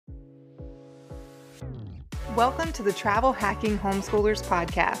Welcome to the Travel Hacking Homeschoolers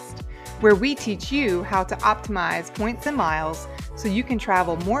podcast, where we teach you how to optimize points and miles so you can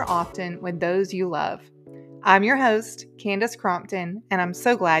travel more often with those you love. I'm your host, Candace Crompton, and I'm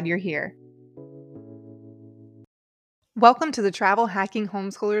so glad you're here. Welcome to the Travel Hacking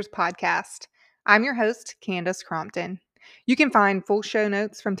Homeschoolers podcast. I'm your host, Candace Crompton. You can find full show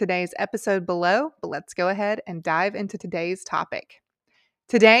notes from today's episode below, but let's go ahead and dive into today's topic.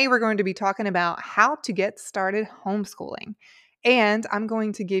 Today, we're going to be talking about how to get started homeschooling, and I'm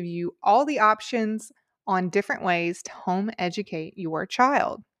going to give you all the options on different ways to home educate your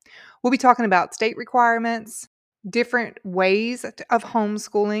child. We'll be talking about state requirements, different ways of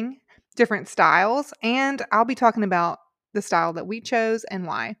homeschooling, different styles, and I'll be talking about the style that we chose and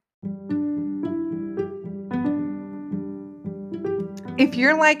why. If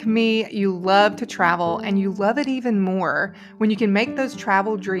you're like me, you love to travel and you love it even more when you can make those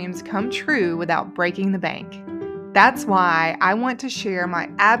travel dreams come true without breaking the bank. That's why I want to share my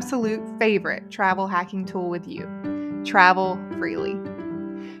absolute favorite travel hacking tool with you, Travel Freely.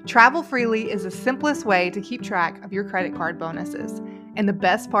 Travel Freely is the simplest way to keep track of your credit card bonuses. And the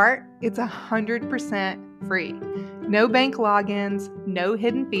best part, it's 100% free. No bank logins, no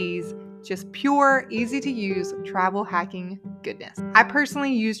hidden fees, just pure, easy to use travel hacking goodness. I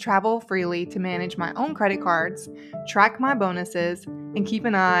personally use Travel Freely to manage my own credit cards, track my bonuses, and keep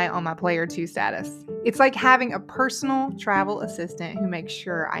an eye on my Player 2 status. It's like having a personal travel assistant who makes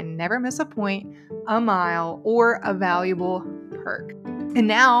sure I never miss a point, a mile, or a valuable perk. And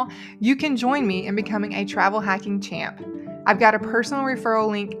now you can join me in becoming a travel hacking champ. I've got a personal referral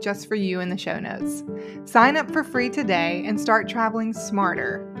link just for you in the show notes. Sign up for free today and start traveling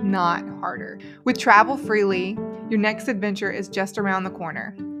smarter, not harder. With Travel Freely, your next adventure is just around the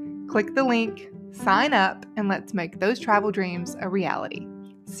corner. Click the link, sign up, and let's make those travel dreams a reality.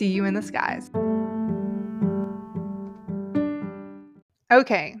 See you in the skies.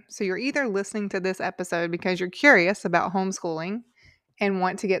 Okay, so you're either listening to this episode because you're curious about homeschooling and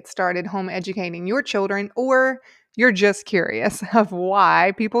want to get started home educating your children, or you're just curious of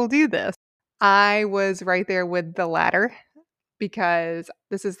why people do this. I was right there with the latter because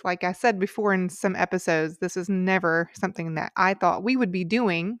this is, like I said before in some episodes, this is never something that I thought we would be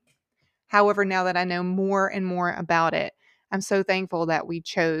doing. However, now that I know more and more about it, I'm so thankful that we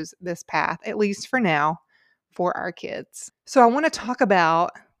chose this path, at least for now, for our kids. So I want to talk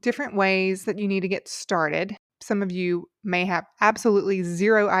about different ways that you need to get started. Some of you may have absolutely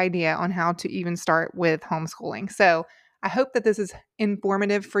zero idea on how to even start with homeschooling. So I hope that this is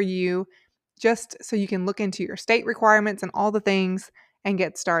informative for you, just so you can look into your state requirements and all the things and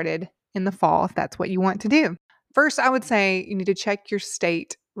get started in the fall if that's what you want to do. First, I would say you need to check your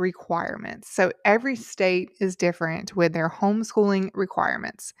state requirements. So every state is different with their homeschooling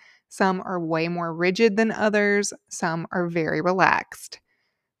requirements. Some are way more rigid than others, some are very relaxed.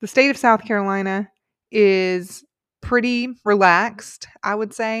 The state of South Carolina is pretty relaxed, I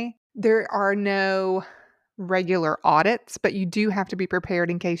would say. There are no regular audits, but you do have to be prepared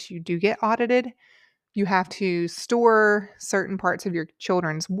in case you do get audited. You have to store certain parts of your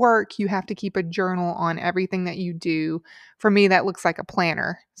children's work. You have to keep a journal on everything that you do. For me, that looks like a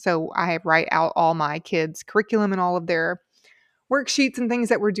planner. So I write out all my kids' curriculum and all of their worksheets and things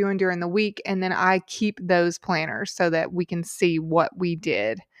that we're doing during the week. And then I keep those planners so that we can see what we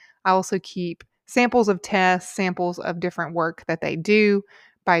did. I also keep samples of tests, samples of different work that they do.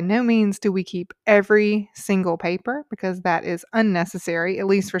 By no means do we keep every single paper because that is unnecessary, at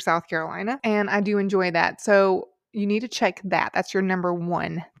least for South Carolina. And I do enjoy that. So you need to check that. That's your number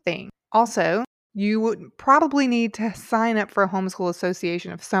one thing. Also, you would probably need to sign up for a homeschool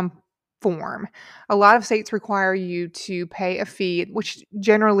association of some form. A lot of states require you to pay a fee, which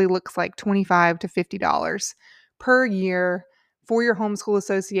generally looks like $25 to $50 per year for your homeschool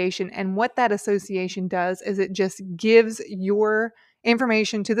association. And what that association does is it just gives your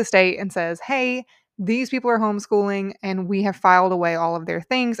information to the state and says, hey, these people are homeschooling and we have filed away all of their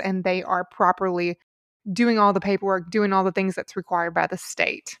things and they are properly doing all the paperwork, doing all the things that's required by the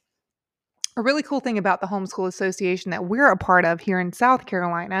state. A really cool thing about the Homeschool Association that we're a part of here in South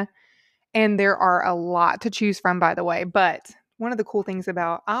Carolina, and there are a lot to choose from, by the way, but one of the cool things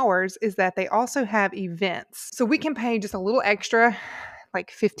about ours is that they also have events. So we can pay just a little extra,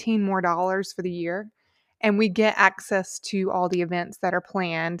 like $15 more for the year, and we get access to all the events that are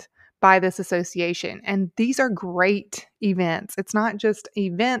planned by this association. And these are great events. It's not just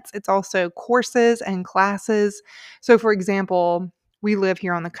events, it's also courses and classes. So for example, we live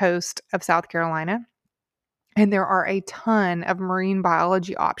here on the coast of South Carolina, and there are a ton of marine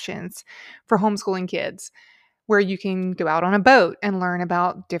biology options for homeschooling kids. where you can go out on a boat and learn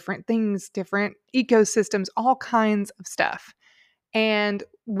about different things, different ecosystems, all kinds of stuff. And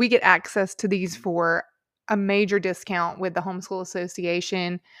we get access to these for a major discount with the Homeschool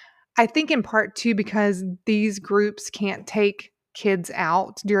Association. I think in part too because these groups can't take kids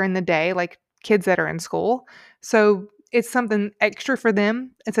out during the day, like kids that are in school. So it's something extra for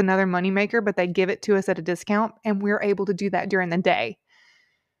them. It's another moneymaker, but they give it to us at a discount, and we're able to do that during the day.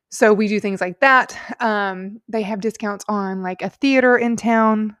 So we do things like that. They have discounts on like a theater in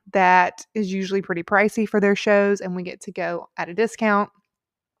town that is usually pretty pricey for their shows, and we get to go at a discount.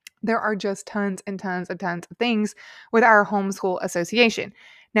 There are just tons and tons of things with our homeschool association.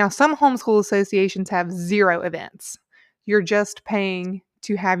 Now, some homeschool associations have zero events. You're just paying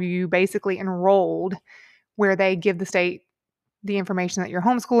to have you basically enrolled, where they give the state the information that you're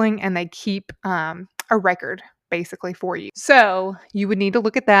homeschooling, and they keep a record basically for you. So you would need to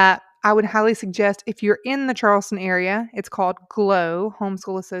look at that. I would highly suggest if you're in the Charleston area, it's called GLOW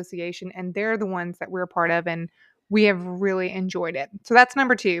Homeschool Association, and they're the ones that we're a part of, and we have really enjoyed it. So that's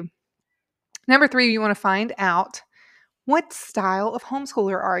number 2. Number 3, you want to find out what style of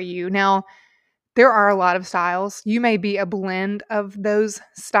homeschooler are you? Now, there are a lot of styles. You may be a blend of those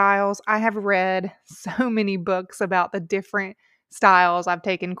styles. I have read so many books about the different styles. I've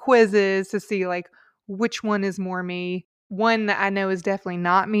taken quizzes to see like which one is more me. One that I know is definitely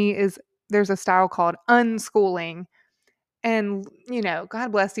not me is there's a style called unschooling. And,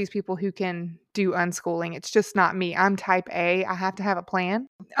 God bless these people who can do unschooling. It's just not me. I'm type A. I have to have a plan.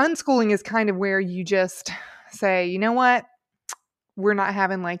 Unschooling is kind of where you just say, you know what? We're not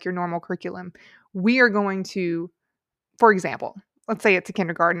having like your normal curriculum. We are going to, for example, let's say it's a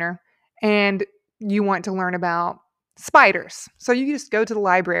kindergartner and you want to learn about spiders. So you just go to the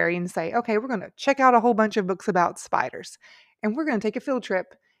library and say, okay, we're going to check out a whole bunch of books about spiders. And we're going to take a field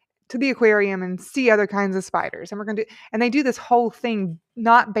trip to the aquarium and see other kinds of spiders. And we're going to do, and they do this whole thing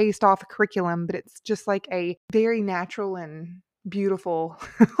not based off a curriculum, but it's just like a very natural and beautiful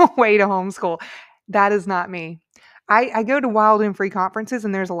way to homeschool. That is not me. I go to wild and free conferences,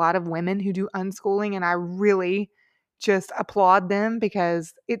 and there's a lot of women who do unschooling, and I really just applaud them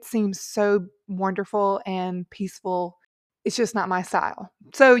because it seems so wonderful and peaceful. It's just not my style.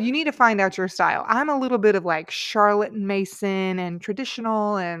 So you need to find out your style. I'm a little bit of like Charlotte Mason and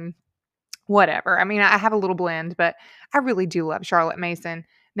traditional and whatever. I mean, I have a little blend, but I really do love Charlotte Mason.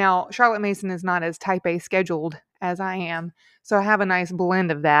 Now, Charlotte Mason is not as type A scheduled as I am, so I have a nice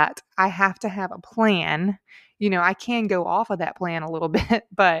blend of that. I have to have a plan. I can go off of that plan a little bit,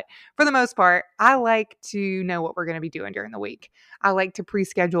 but for the most part, I like to know what we're going to be doing during the week. I like to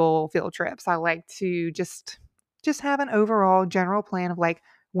pre-schedule field trips. I like to just have an overall general plan of like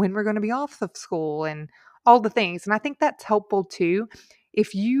when we're going to be off of school and all the things. And I think that's helpful too.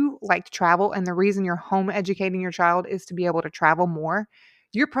 If you like to travel and the reason you're home educating your child is to be able to travel more,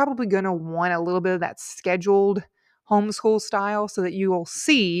 you're probably going to want a little bit of that scheduled homeschool style so that you will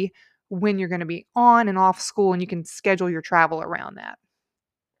see when you're going to be on and off school and you can schedule your travel around that.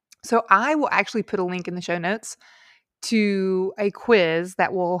 So I will actually put a link in the show notes to a quiz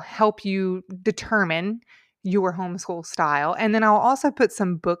that will help you determine your homeschool style. And then I'll also put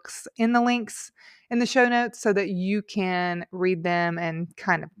some books in the links in the show notes so that you can read them and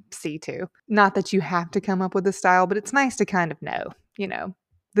kind of see too. Not that you have to come up with a style, but it's nice to kind of know,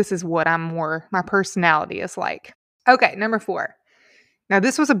 this is what my personality is like. Okay, number 4. Now,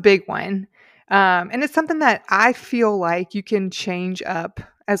 this was a big one. And it's something that I feel like you can change up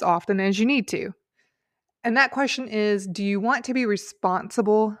as often as you need to. And that question is, do you want to be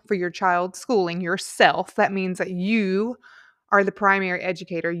responsible for your child's schooling yourself? That means that you are the primary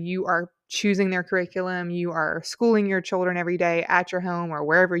educator. You are choosing their curriculum. You are schooling your children every day at your home or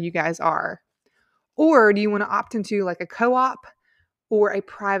wherever you guys are. Or do you want to opt into like a co-op or a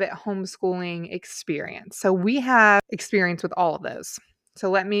private homeschooling experience? So we have experience with all of those. So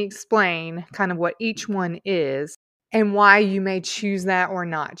let me explain kind of what each one is and why you may choose that or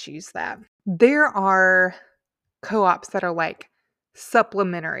not choose that. There are co-ops that are like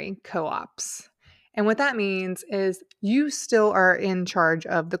supplementary co-ops. And what that means is you still are in charge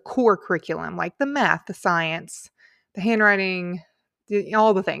of the core curriculum, like the math, the science, the handwriting,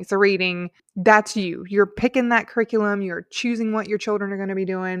 all the things, the reading. That's you. You're picking that curriculum. You're choosing what your children are going to be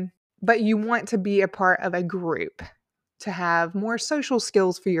doing. But you want to be a part of a group to have more social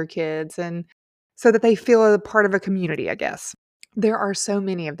skills for your kids and so that they feel a part of a community, I guess. There are so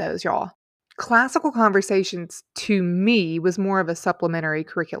many of those, y'all. Classical Conversations to me was more of a supplementary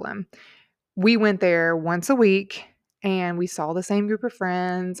curriculum. We went there once a week and we saw the same group of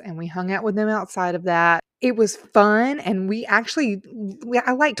friends and we hung out with them outside of that. It was fun, and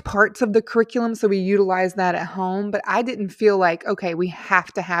I liked parts of the curriculum, so we utilized that at home, but I didn't feel like, okay, we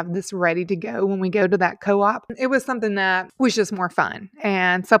have to have this ready to go when we go to that co-op. It was something that was just more fun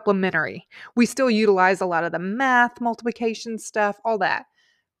and supplementary. We still utilized a lot of the math, multiplication stuff, all that,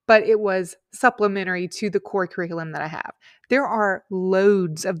 but it was supplementary to the core curriculum that I have. There are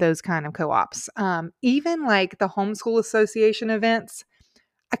loads of those kind of co-ops. Even like the Homeschool Association events,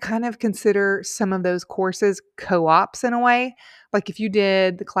 I kind of consider some of those courses co-ops in a way. Like if you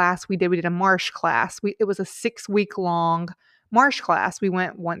did the class we did a marsh class. It was a 6-week long marsh class. We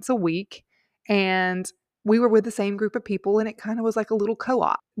went once a week, and we were with the same group of people, and it kind of was like a little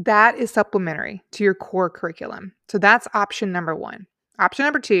co-op. That is supplementary to your core curriculum. So that's option number 1. Option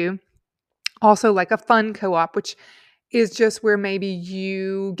number 2, also like a fun co-op, which is just where maybe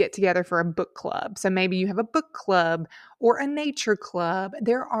you get together for a book club. So maybe you have a book club or a nature club.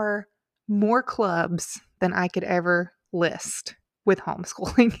 There are more clubs than I could ever list with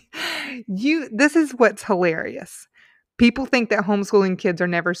homeschooling. This is what's hilarious. People think that homeschooling kids are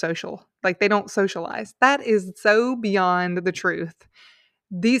never social, like they don't socialize. That is so beyond the truth.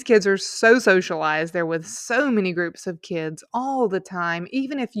 These kids are so socialized. They're with so many groups of kids all the time.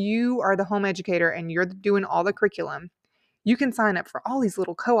 Even if you are the home educator and you're doing all the curriculum, you can sign up for all these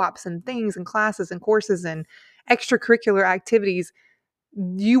little co-ops and things and classes and courses and extracurricular activities.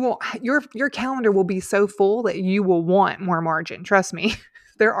 Your calendar will be so full that you will want more margin. Trust me.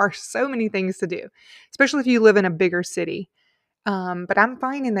 There are so many things to do, especially if you live in a bigger city. But I'm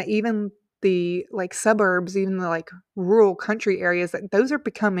finding that even the like suburbs, even the like rural country areas, that those are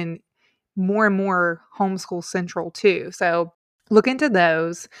becoming more and more homeschool central too. So look into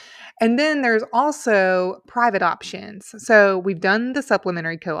those. And then there's also private options. So we've done the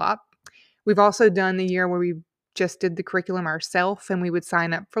supplementary co-op. We've also done the year where we just did the curriculum ourselves, and we would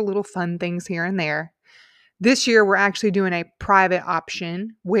sign up for little fun things here and there. This year, we're actually doing a private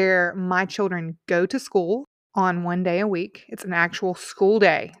option where my children go to school on one day a week. It's an actual school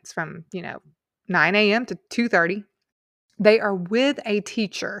day. It's from, 9 a.m. to 2:30. They are with a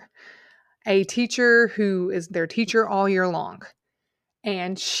teacher who is their teacher all year long.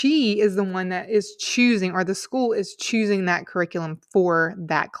 And she is the one that is choosing, or the school is choosing that curriculum for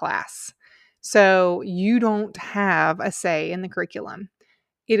that class. So you don't have a say in the curriculum.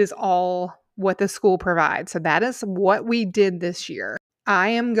 It is all what the school provides. So that is what we did this year. I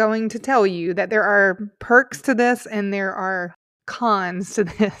am going to tell you that there are perks to this and there are cons to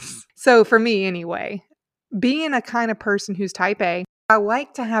this. So for me, anyway, being a kind of person who's type A, I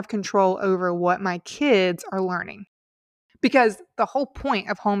like to have control over what my kids are learning. Because the whole point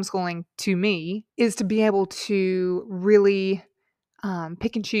of homeschooling to me is to be able to really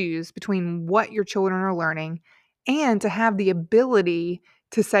pick and choose between what your children are learning, and to have the ability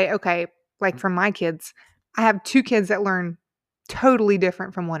to say, okay, like for my kids, I have 2 kids that learn totally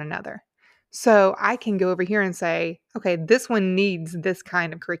different from one another. So I can go over here and say, okay, this one needs this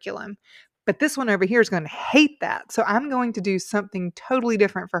kind of curriculum, but this one over here is going to hate that. So I'm going to do something totally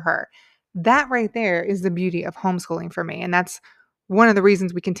different for her. That right there is the beauty of homeschooling for me. And that's one of the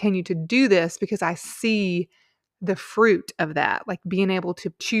reasons we continue to do this, because I see the fruit of that, like being able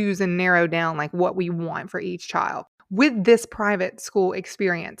to choose and narrow down like what we want for each child. With this private school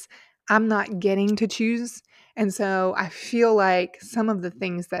experience, I'm not getting to choose. And so I feel like some of the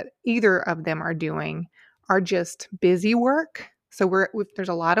things that either of them are doing are just busy work. So there's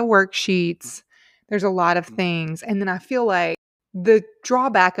a lot of worksheets, there's a lot of things. And then I feel like the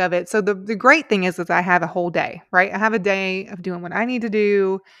drawback of it, so the great thing is I have a whole day, right? I have a day of doing what I need to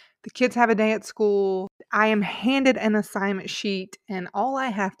do. The kids have a day at school. I am handed an assignment sheet, and all I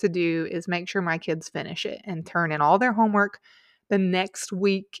have to do is make sure my kids finish it and turn in all their homework the next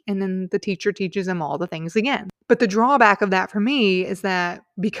week, and then the teacher teaches them all the things again. But the drawback of that for me is that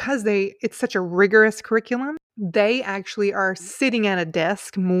because it's such a rigorous curriculum, they actually are sitting at a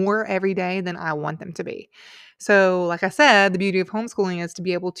desk more every day than I want them to be. So, like I said, the beauty of homeschooling is to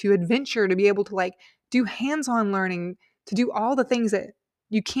be able to adventure, to be able to like do hands-on learning, to do all the things that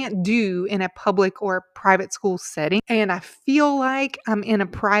you can't do in a public or private school setting. And I feel like I'm in a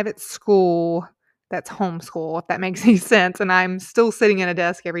private school that's homeschool, if that makes any sense. And I'm still sitting at a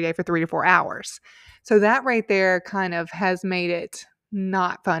desk every day for 3 to 4 hours. So that right there kind of has made it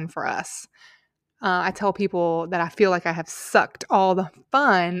not fun for us. I tell people that I feel like I have sucked all the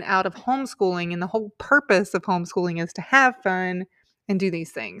fun out of homeschooling, and the whole purpose of homeschooling is to have fun and do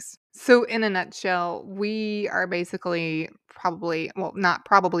these things. So, in a nutshell, we are basically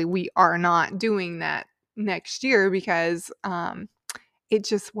we are not doing that next year because it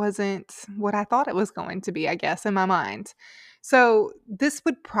just wasn't what I thought it was going to be, I guess, in my mind. So, this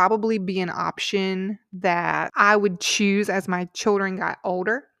would probably be an option that I would choose as my children got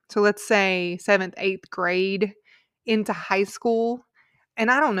older. So, let's say 7th, 8th grade into high school.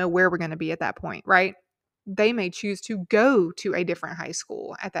 And I don't know where we're going to be at that point, right? They may choose to go to a different high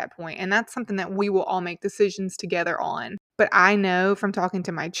school at that point, and that's something that we will all make decisions together on. But I know from talking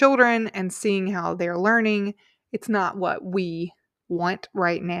to my children and seeing how they're learning, it's not what we want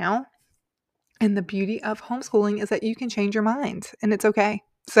right now. And the beauty of homeschooling is that you can change your mind and it's okay.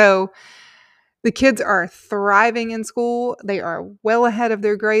 So the kids are thriving in school. They are well ahead of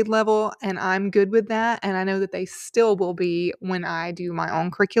their grade level, and I'm good with that. And I know that they still will be when I do my own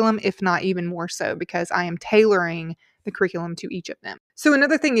curriculum, if not even more so, because I am tailoring the curriculum to each of them. So,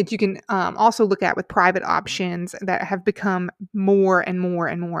 another thing that you can also look at with private options that have become more and more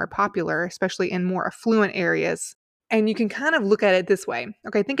and more popular, especially in more affluent areas. And you can kind of look at it this way.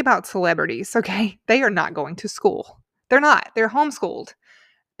 Okay, think about celebrities. Okay, they are not going to school. They're not, they're homeschooled.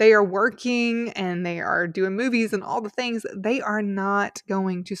 They are working and they are doing movies and all the things. They are not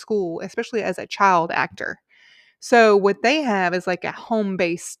going to school, especially as a child actor. So, what they have is like a home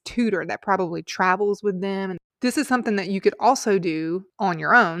based tutor that probably travels with them. And this is something that you could also do on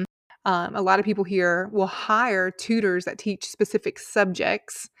your own. A lot of people here will hire tutors that teach specific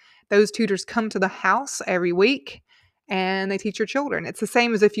subjects. Those tutors come to the house every week and they teach your children. It's the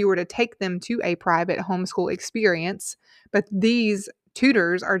same as if you were to take them to a private homeschool experience, but these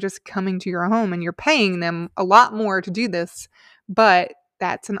tutors are just coming to your home and you're paying them a lot more to do this. But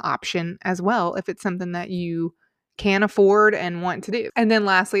that's an option as well if it's something that you can afford and want to do. And then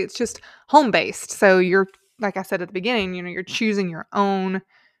lastly, it's just home based. So you're, like I said at the beginning, you're choosing your own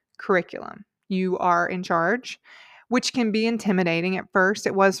curriculum. You are in charge, which can be intimidating at first.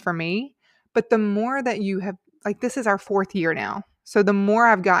 It was for me. But the more that you have, like, this is our 4th year now. So the more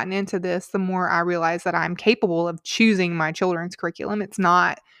I've gotten into this, the more I realize that I'm capable of choosing my children's curriculum. It's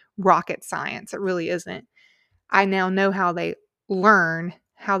not rocket science. It really isn't. I now know how they learn,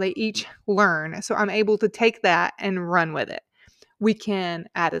 how they each learn. So I'm able to take that and run with it. We can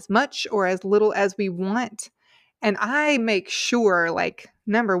add as much or as little as we want. And I make sure, like,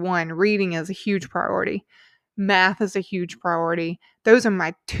 number one, reading is a huge priority. Math is a huge priority. Those are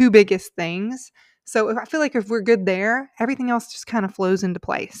my 2 biggest things. So if I feel like if we're good there, everything else just kind of flows into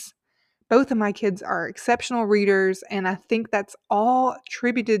place. Both of my kids are exceptional readers, and I think that's all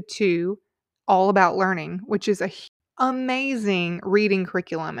attributed to All About Learning, which is amazing reading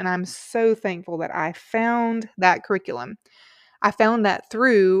curriculum. And I'm so thankful that I found that curriculum. I found that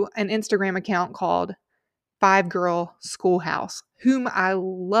through an Instagram account called 5 Girl Schoolhouse, whom I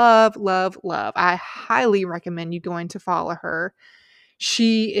love, love, love. I highly recommend you going to follow her.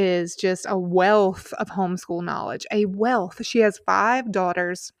 She is just a wealth of homeschool knowledge, a wealth. She has 5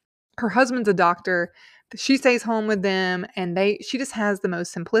 daughters. Her husband's a doctor. She stays home with them and she just has the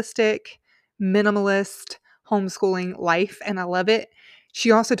most simplistic, minimalist homeschooling life and I love it. She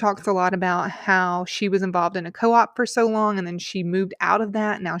also talks a lot about how she was involved in a co-op for so long and then she moved out of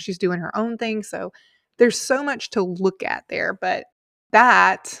that. Now she's doing her own thing. So there's so much to look at there, but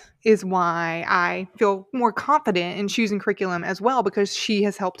that is why I feel more confident in choosing curriculum as well because she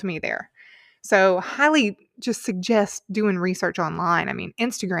has helped me there. So, highly just suggest doing research online. I mean,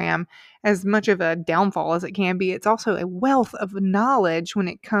 Instagram, as much of a downfall as it can be, it's also a wealth of knowledge when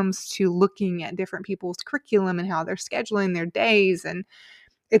it comes to looking at different people's curriculum and how they're scheduling their days. And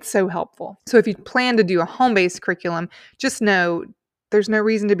it's so helpful. So, if you plan to do a home based curriculum, just know there's no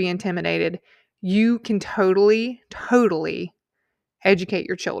reason to be intimidated. You can totally, totally educate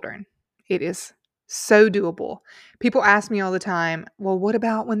your children. It is so doable. People ask me all the time, well, what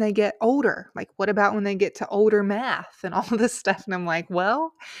about when they get older? Like, what about when they get to older math and all of this stuff? And I'm like,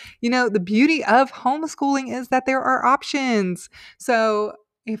 well, the beauty of homeschooling is that there are options. So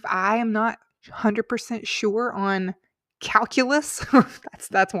if I am not 100% sure on calculus,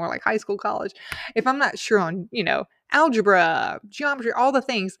 that's more like high school, college. If I'm not sure on, algebra, geometry, all the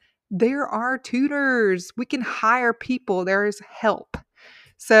things, there are tutors. We can hire people. There is help.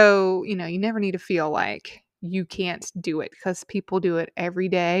 So, you never need to feel like you can't do it because people do it every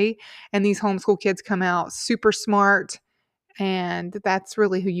day. And these homeschool kids come out super smart. And that's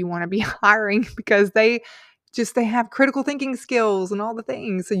really who you want to be hiring because they have critical thinking skills and all the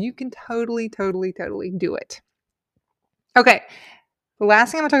things. So you can totally, totally, totally do it. Okay. The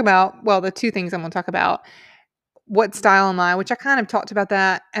last thing I'm going to talk about, well, the 2 things I'm going to talk about, what style am I, which I kind of talked about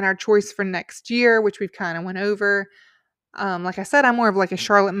that, and our choice for next year, which we've kind of went over. Like I said, I'm more of like a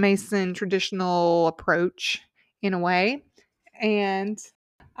Charlotte Mason traditional approach in a way. And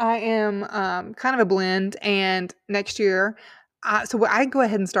I am kind of a blend. And next year, So I go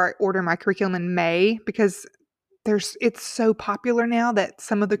ahead and start ordering my curriculum in May because it's so popular now that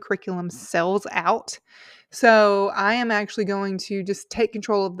some of the curriculum sells out. So I am actually going to just take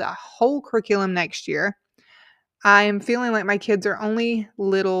control of the whole curriculum next year. I am feeling like my kids are only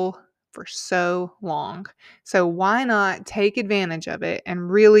little for so long. So why not take advantage of it and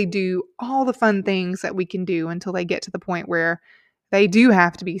really do all the fun things that we can do until they get to the point where they do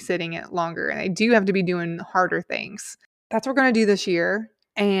have to be sitting it longer and they do have to be doing harder things. That's what we're gonna do this year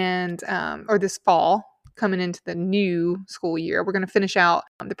and, or this fall, coming into the new school year. We're gonna finish out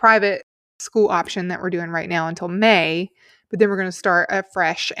the private school option that we're doing right now until May, but then we're gonna start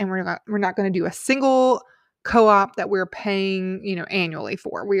afresh, and we're not gonna do a single co-op that we're paying, annually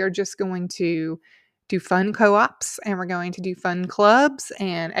for. We are just going to do fun co-ops, and we're going to do fun clubs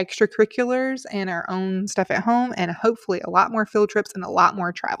and extracurriculars and our own stuff at home, and hopefully a lot more field trips and a lot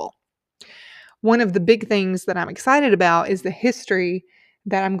more travel. One of the big things that I'm excited about is the history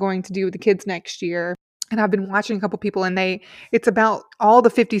that I'm going to do with the kids next year. And I've been watching a couple people, and it's about all the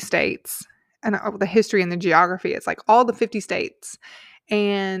 50 states and the history and the geography. It's like all the 50 states.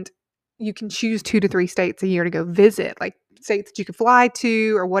 And you can choose 2 to 3 states a year to go visit, like states that you could fly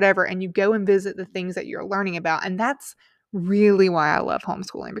to or whatever, and you go and visit the things that you're learning about. And that's really why I love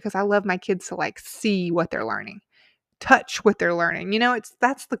homeschooling, because I love my kids to like see what they're learning, touch what they're learning.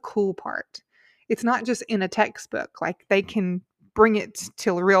 That's the cool part. It's not just in a textbook. Like, they can bring it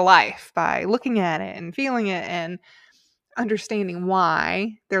to real life by looking at it and feeling it and understanding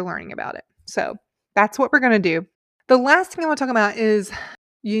why they're learning about it. So that's what we're going to do. The last thing I want to talk about is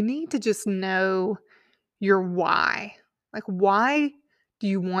you need to just know your why. Like, why do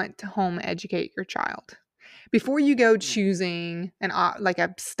you want to home educate your child? Before you go choosing like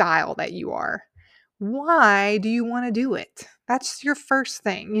a style that you are, why do you want to do it? That's your first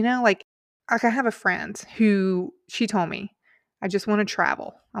thing, like I have a friend who she told me, I just want to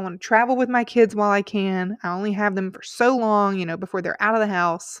travel. I want to travel with my kids while I can. I only have them for so long, before they're out of the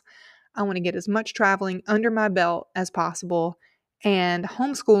house. I want to get as much traveling under my belt as possible. And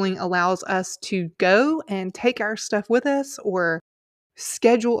homeschooling allows us to go and take our stuff with us or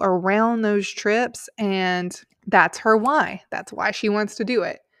schedule around those trips. And that's her why. That's why she wants to do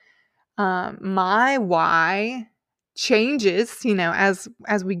it. My why changes,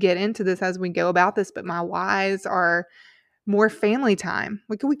 as we get into this, as we go about this, but my whys are more family time.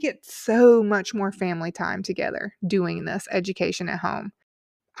 Like, we get so much more family time together doing this education at home.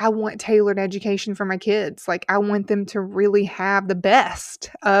 I want tailored education for my kids. Like, I want them to really have the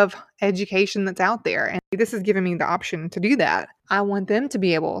best of education that's out there. And this has given me the option to do that. I want them to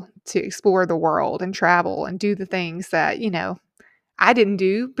be able to explore the world and travel and do the things that, I didn't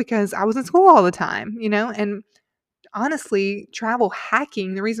do because I was in school all the time, and honestly, travel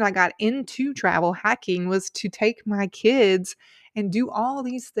hacking, the reason I got into travel hacking was to take my kids and do all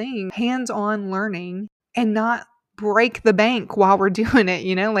these things, hands-on learning, and not break the bank while we're doing it,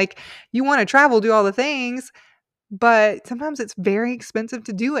 like, you want to travel, do all the things, but sometimes it's very expensive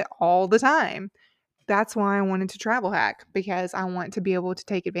to do it all the time. That's why I wanted to travel hack, because I want to be able to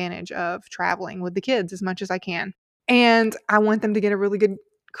take advantage of traveling with the kids as much as I can. And I want them to get a really good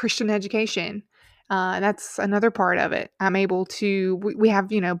Christian education. That's another part of it. I'm able to, we have,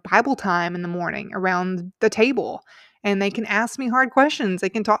 Bible time in the morning around the table, and they can ask me hard questions. They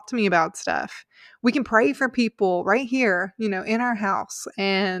can talk to me about stuff. We can pray for people right here, in our house,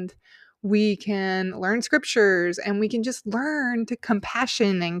 and we can learn scriptures, and we can just learn to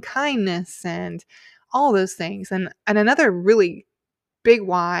compassion and kindness and all those things. And another really big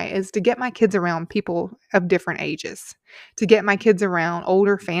why is to get my kids around people of different ages, to get my kids around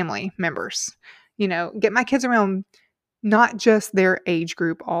older family members, get my kids around not just their age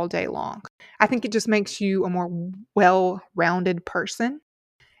group all day long. I think it just makes you a more well-rounded person.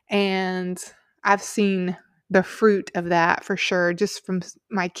 And I've seen the fruit of that for sure, just from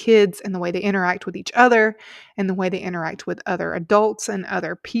my kids and the way they interact with each other and the way they interact with other adults and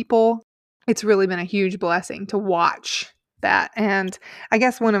other people. It's really been a huge blessing to watch that. And I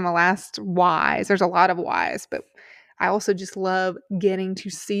guess one of my last whys, there's a lot of whys, but I also just love getting to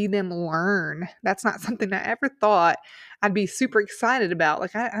see them learn. That's not something I ever thought I'd be super excited about.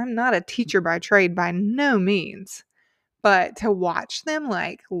 Like, I'm not a teacher by trade by no means. But to watch them,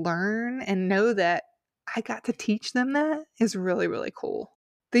 like, learn and know that I got to teach them that is really, really cool.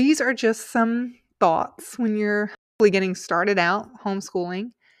 These are just some thoughts when you're really getting started out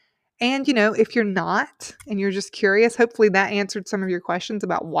homeschooling. And, if you're not and you're just curious, hopefully that answered some of your questions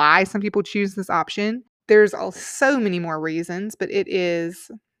about why some people choose this option. There's so many more reasons, but it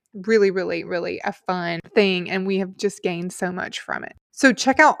is really, really, really a fun thing, and we have just gained so much from it. So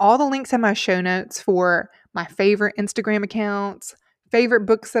check out all the links in my show notes for my favorite Instagram accounts, favorite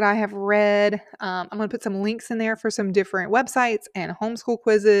books that I have read. I'm going to put some links in there for some different websites and homeschool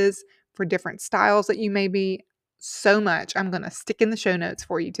quizzes for different styles that you may be. So much I'm going to stick in the show notes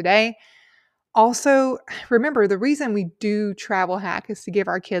for you today. Also, remember, the reason we do Travel Hack is to give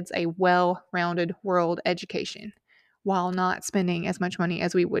our kids a well-rounded world education while not spending as much money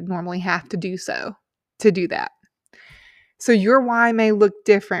as we would normally have to do so to do that. So your why may look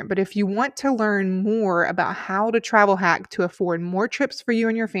different, but if you want to learn more about how to travel hack to afford more trips for you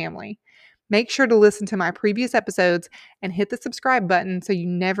and your family, make sure to listen to my previous episodes and hit the subscribe button so you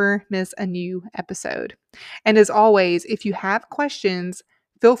never miss a new episode. And as always, if you have questions,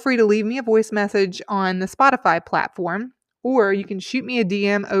 feel free to leave me a voice message on the Spotify platform, or you can shoot me a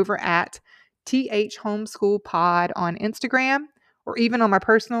DM over at TH Homeschool Pod on Instagram, or even on my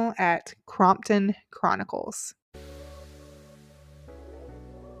personal at Crompton Chronicles.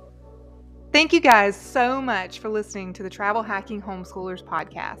 Thank you guys so much for listening to the Travel Hacking Homeschoolers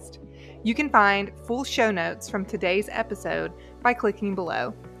podcast. You can find full show notes from today's episode by clicking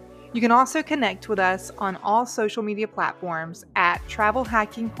below. You can also connect with us on all social media platforms at Travel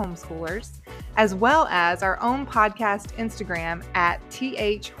Hacking Homeschoolers, as well as our own podcast Instagram at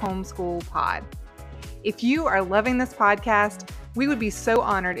TH Homeschool Pod. If you are loving this podcast, we would be so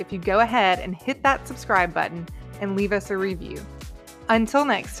honored if you go ahead and hit that subscribe button and leave us a review. Until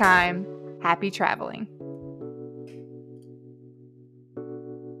next time, happy traveling.